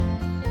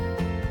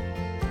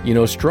You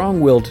know,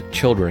 strong-willed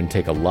children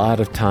take a lot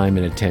of time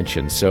and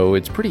attention, so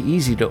it's pretty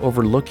easy to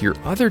overlook your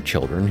other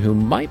children who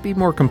might be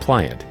more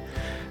compliant.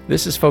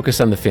 This is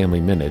Focus on the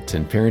Family Minute,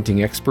 and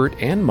parenting expert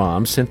and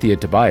mom Cynthia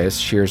Tobias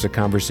shares a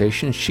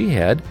conversation she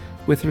had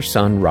with her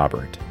son,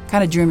 Robert.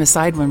 Kind of drew him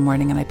aside one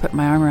morning, and I put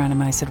my arm around him,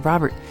 and I said,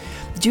 Robert,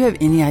 did you have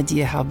any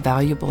idea how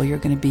valuable you're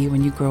going to be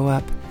when you grow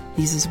up?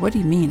 He says, what do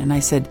you mean? And I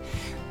said,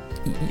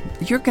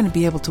 you're going to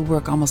be able to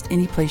work almost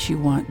any place you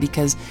want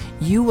because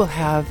you will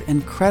have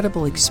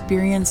incredible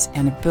experience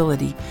and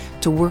ability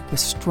to work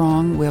with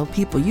strong-willed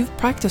people. You've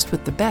practiced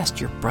with the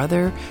best, your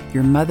brother,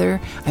 your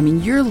mother. I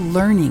mean, you're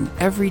learning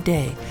every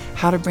day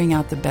how to bring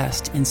out the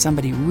best in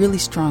somebody really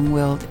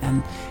strong-willed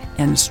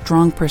and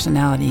strong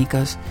personality. He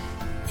goes,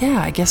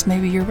 yeah, I guess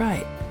maybe you're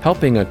right.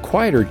 Helping a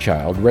quieter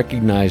child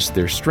recognize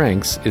their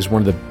strengths is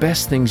one of the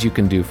best things you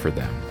can do for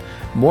them.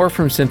 More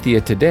from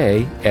Cynthia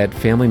today at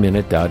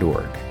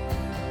FamilyMinute.org.